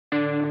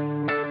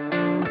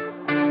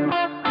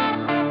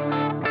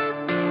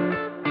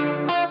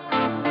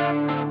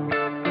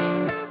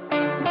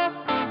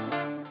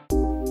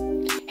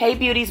Hey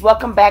beauties,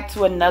 welcome back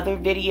to another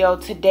video.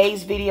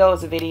 Today's video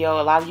is a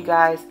video a lot of you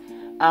guys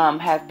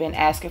have been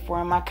asking for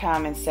in my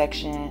comment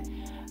section.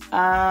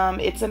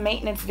 It's a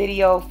maintenance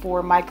video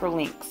for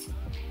microlinks.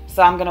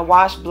 So I'm going to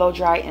wash, blow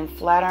dry, and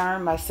flat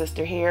iron my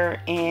sister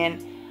hair,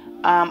 and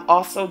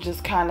also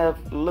just kind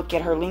of look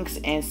at her links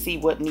and see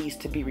what needs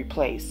to be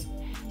replaced.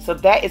 So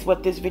that is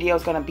what this video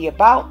is going to be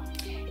about.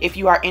 If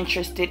you are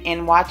interested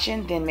in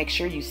watching, then make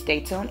sure you stay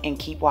tuned and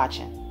keep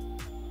watching.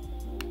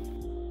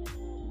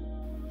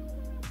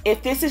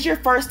 If this is your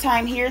first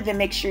time here, then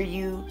make sure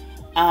you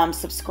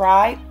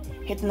subscribe,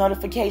 hit the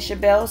notification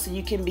bell so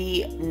you can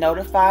be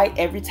notified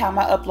every time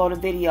I upload a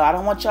video. I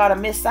don't want y'all to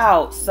miss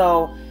out,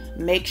 so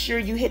make sure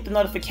you hit the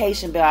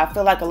notification bell. I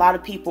feel like a lot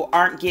of people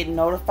aren't getting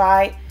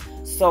notified,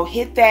 so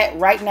hit that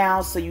right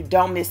now so you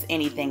don't miss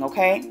anything,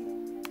 okay?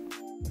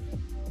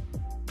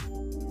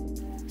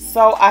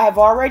 So I have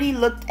already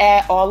looked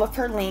at all of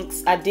her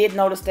links. I did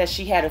notice that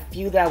she had a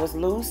few that was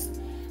loose.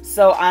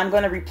 So I'm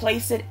going to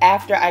replace it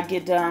after I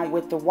get done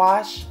with the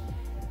wash.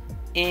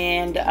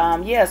 And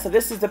yeah, so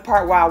this is the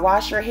part where I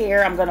wash her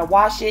hair. I'm going to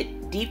wash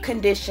it, deep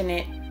condition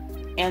it,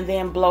 and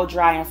then blow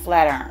dry and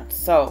flat iron.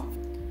 So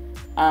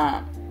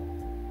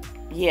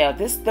yeah,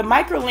 the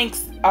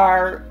microlinks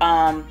are,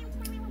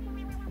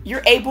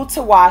 you're able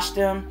to wash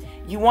them.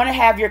 You want to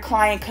have your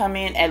client come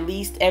in at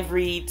least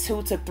every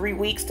 2 to 3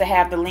 weeks to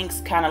have the links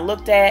kind of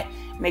looked at.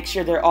 Make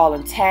sure they're all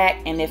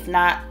intact, and if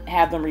not,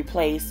 have them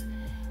replaced.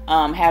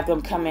 Have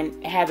them come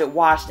and have it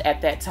washed at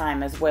that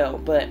time as well.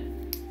 But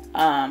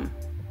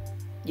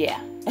yeah.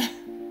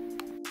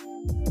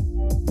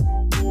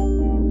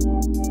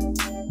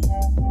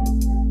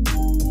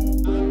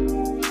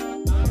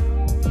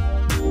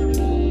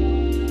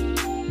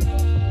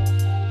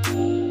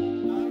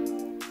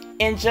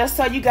 And just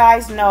so you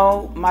guys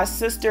know, my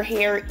sister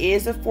hair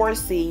is a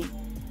 4C.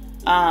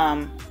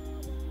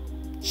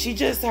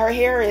 Her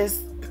hair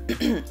is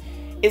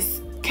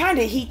it's kind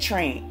of heat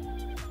trained.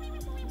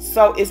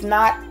 So it's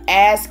not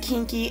as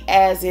kinky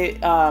as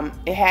it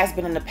has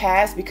been in the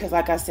past, because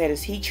like I said,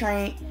 it's heat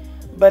trained.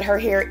 But her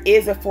hair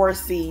is a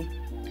 4C,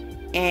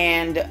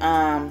 and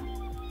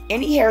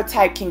any hair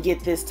type can get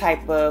this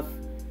type of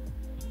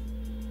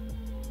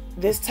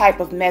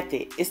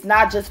method. It's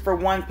not just for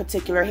one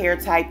particular hair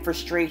type, for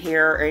straight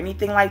hair or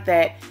anything like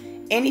that.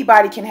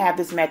 Anybody can have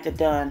this method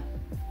done.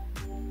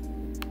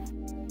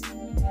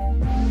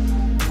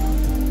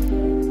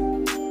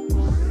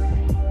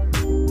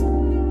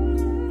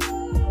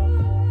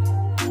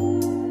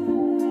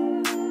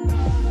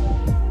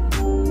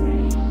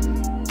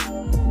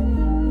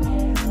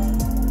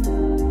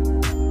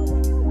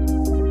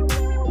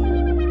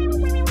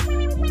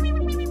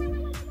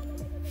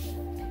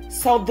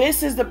 So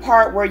this is the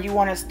part where you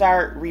want to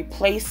start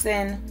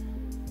replacing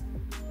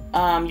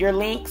your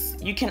links.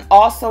 You can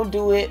also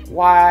do it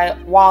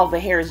while the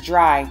hair is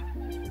dry.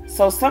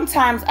 So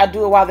sometimes I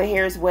do it while the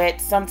hair is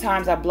wet.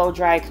 Sometimes I blow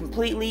dry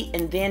completely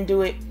and then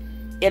do it.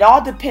 It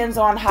all depends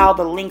on how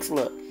the links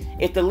look.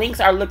 If the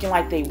links are looking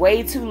like they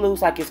way too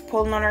loose, like it's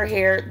pulling on her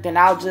hair, then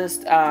I'll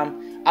just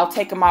I'll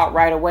take them out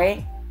right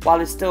away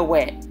while it's still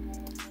wet,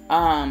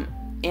 and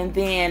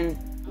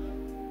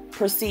then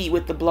proceed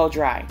with the blow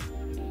dry.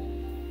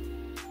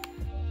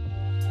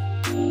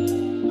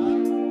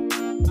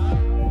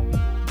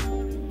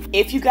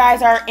 If you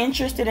guys are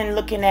interested in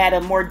looking at a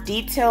more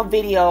detailed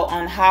video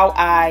on how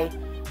I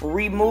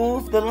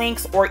remove the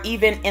links or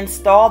even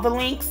install the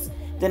links,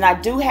 then I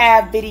do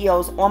have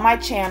videos on my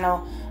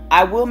channel.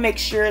 I will make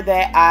sure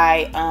that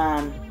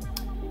I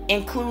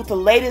include the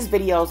latest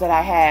videos that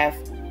I have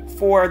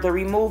for the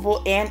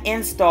removal and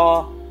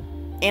install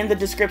in the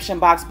description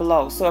box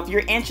below. So if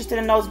you're interested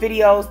in those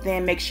videos,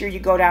 then make sure you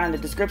go down in the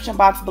description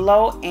box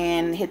below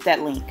and hit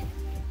that link.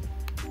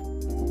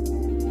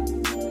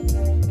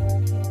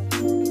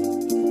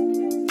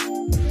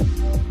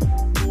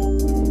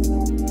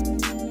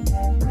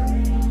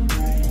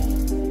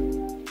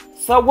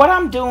 So what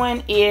I'm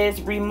doing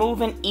is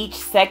removing each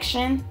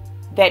section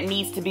that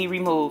needs to be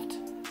removed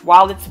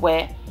while it's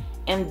wet.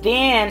 And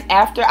then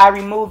after I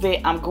remove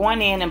it, I'm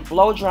going in and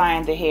blow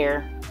drying the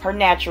hair, her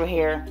natural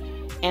hair.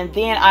 And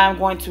then I'm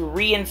going to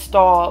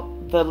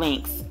reinstall the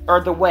links, or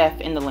the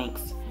weft in the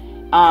links,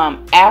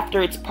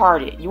 after it's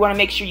parted. You want to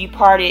make sure you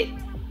part it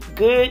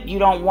good. You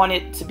don't want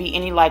it to be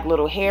any like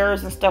little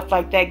hairs and stuff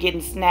like that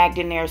getting snagged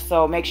in there.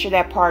 So make sure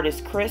that part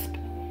is crisp.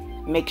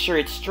 Make sure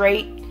it's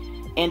straight.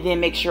 And then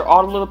make sure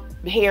all the little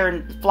hair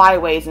and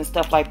flyaways and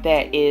stuff like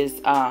that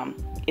is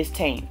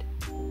tamed.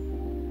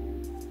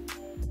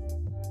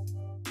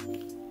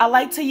 I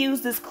like to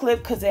use this clip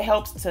because it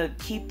helps to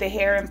keep the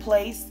hair in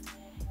place,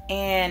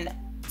 and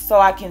so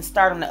I can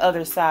start on the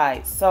other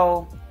side.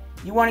 So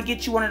you want to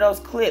get you one of those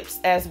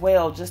clips as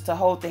well, just to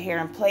hold the hair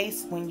in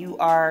place when you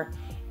are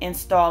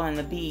installing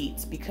the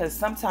beads, because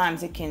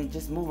sometimes it can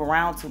just move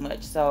around too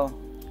much. So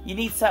you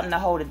need something to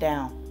hold it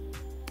down.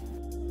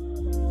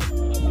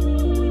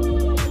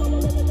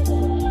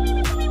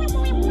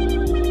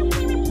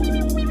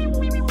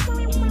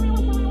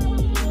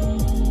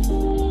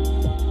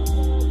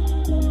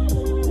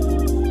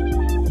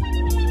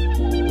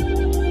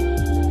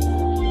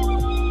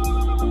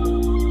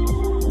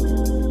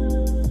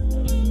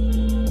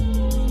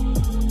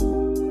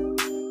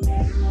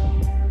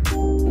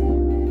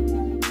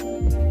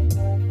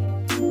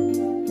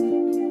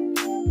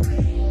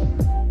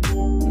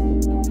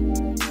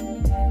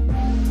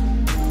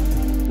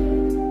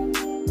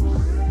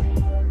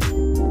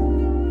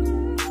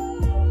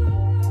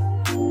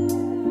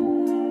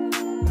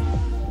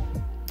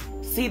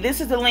 See,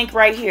 this is the link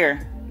right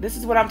here. This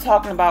is what I'm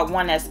talking about,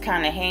 one that's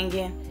kind of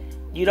hanging.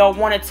 You don't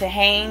want it to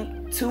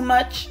hang too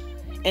much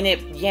and it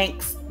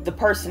yanks the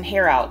person's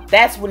hair out.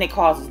 That's when it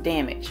causes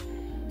damage.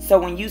 So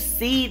when you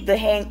see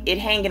it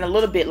hanging a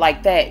little bit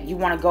like that, you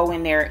want to go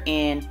in there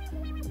and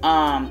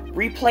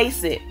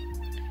replace it.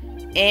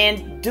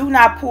 And do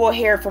not pull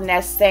hair from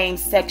that same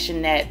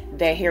section that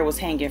hair was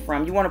hanging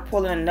from. You want to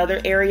pull in another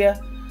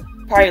area,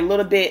 probably a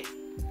little bit.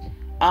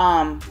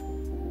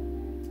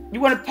 You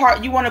want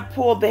to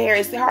pull the hair.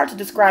 It's hard to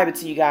describe it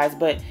to you guys,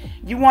 but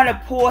you want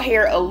to pull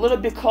hair a little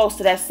bit close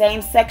to that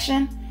same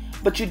section,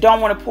 but you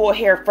don't want to pull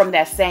hair from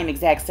that same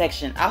exact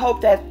section. I hope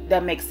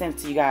that makes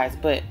sense to you guys.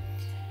 But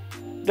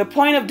the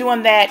point of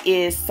doing that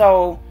is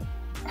so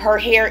her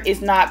hair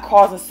is not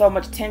causing so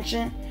much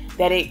tension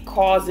that it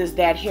causes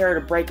that hair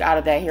to break out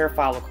of that hair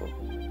follicle.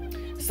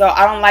 So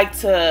I don't like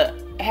to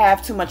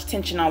have too much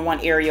tension on one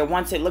area.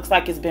 Once it looks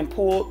like it's been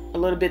pulled a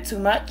little bit too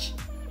much,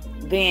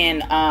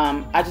 then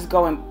I just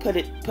go and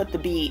put the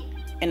bead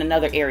in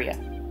another area.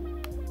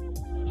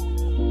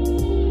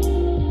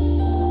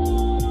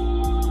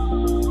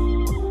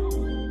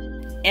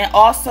 And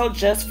also,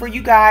 just for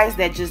you guys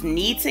that just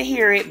need to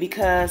hear it,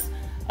 because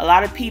a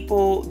lot of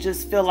people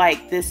just feel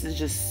like this is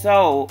just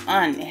so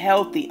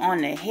unhealthy on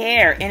the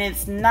hair, and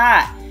it's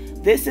not.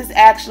 This is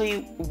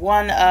actually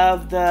one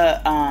of the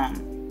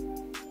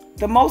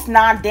most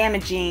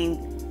non-damaging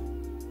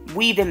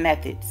weaving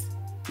methods.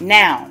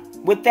 Now,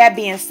 with that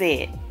being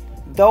said,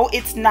 though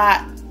it's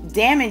not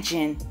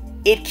damaging,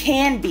 it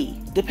can be,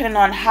 depending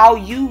on how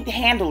you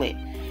handle it.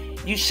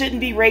 You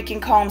shouldn't be raking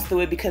combs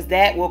through it because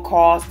that will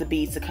cause the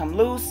beads to come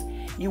loose.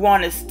 You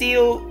want to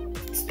still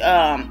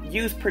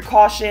use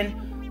precaution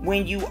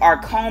when you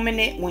are combing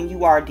it, when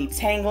you are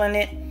detangling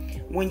it,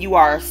 when you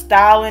are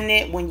styling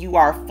it, when you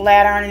are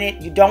flat ironing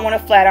it. You don't want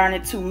to flat iron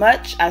it too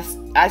much.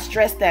 I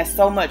stress that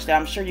so much that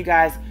I'm sure you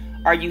guys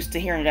are used to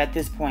hearing it at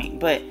this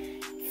point. But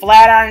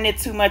flat ironing it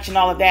too much and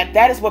all of that,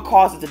 that is what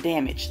causes the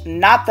damage,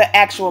 not the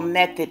actual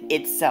method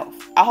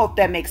itself. I hope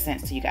that makes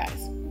sense to you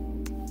guys.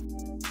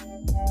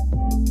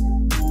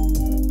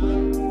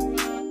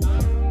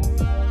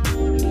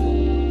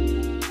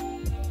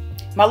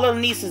 My little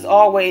niece is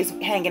always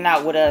hanging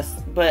out with us,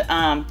 but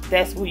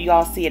that's what you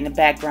all see in the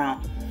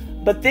background.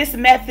 But this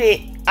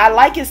method, I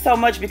like it so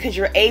much because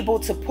you're able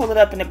to pull it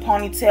up in a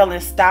ponytail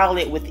and style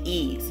it with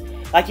ease.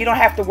 Like, you don't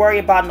have to worry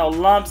about no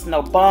lumps,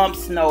 no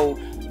bumps, no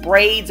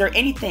braids or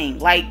anything.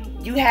 Like,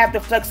 you have the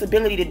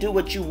flexibility to do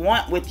what you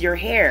want with your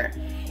hair.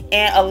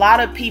 And a lot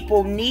of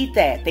people need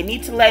that. They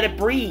need to let it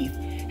breathe.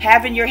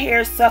 Having your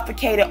hair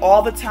suffocated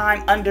all the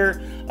time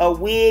under a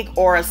wig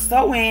or a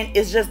sew-in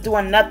is just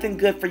doing nothing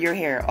good for your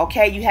hair.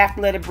 Okay, you have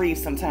to let it breathe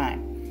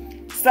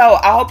sometime. So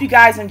I hope you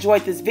guys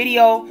enjoyed this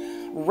video.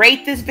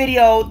 Rate this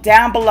video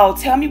down below.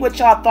 Tell me what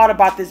y'all thought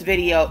about this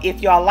video.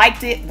 If y'all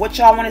liked it, what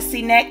y'all want to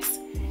see next.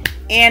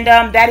 And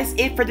that is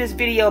it for this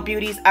video,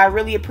 beauties. I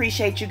really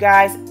appreciate you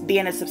guys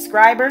being a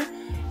subscriber,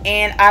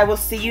 and I will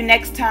see you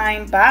next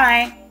time.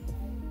 Bye.